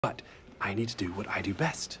I need to do what I do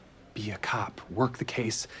best. Be a cop, work the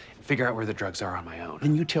case, and figure out where the drugs are on my own.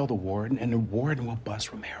 Then you tell the warden, and the warden will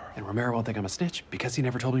bust Romero. And Romero won't think I'm a snitch because he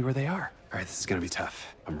never told me where they are. All right, this is gonna be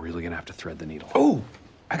tough. I'm really gonna have to thread the needle. Oh,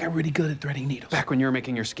 I got really good at threading needles. Back when you were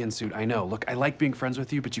making your skin suit, I know. Look, I like being friends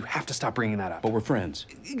with you, but you have to stop bringing that up. But we're friends.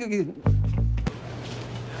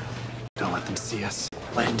 Don't let them see us.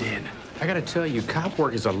 Blend in. I gotta tell you, cop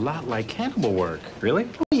work is a lot like cannibal work. Really?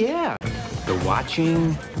 Oh, yeah. The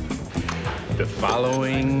watching, the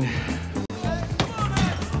following,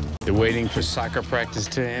 the waiting for soccer practice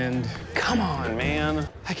to end. Come on, man.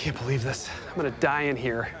 I can't believe this. I'm gonna die in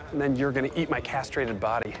here, and then you're gonna eat my castrated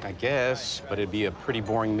body. I guess, but it'd be a pretty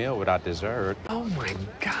boring meal without dessert. Oh my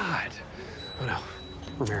God. Oh no,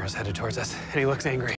 Romero's headed towards us, and he looks angry.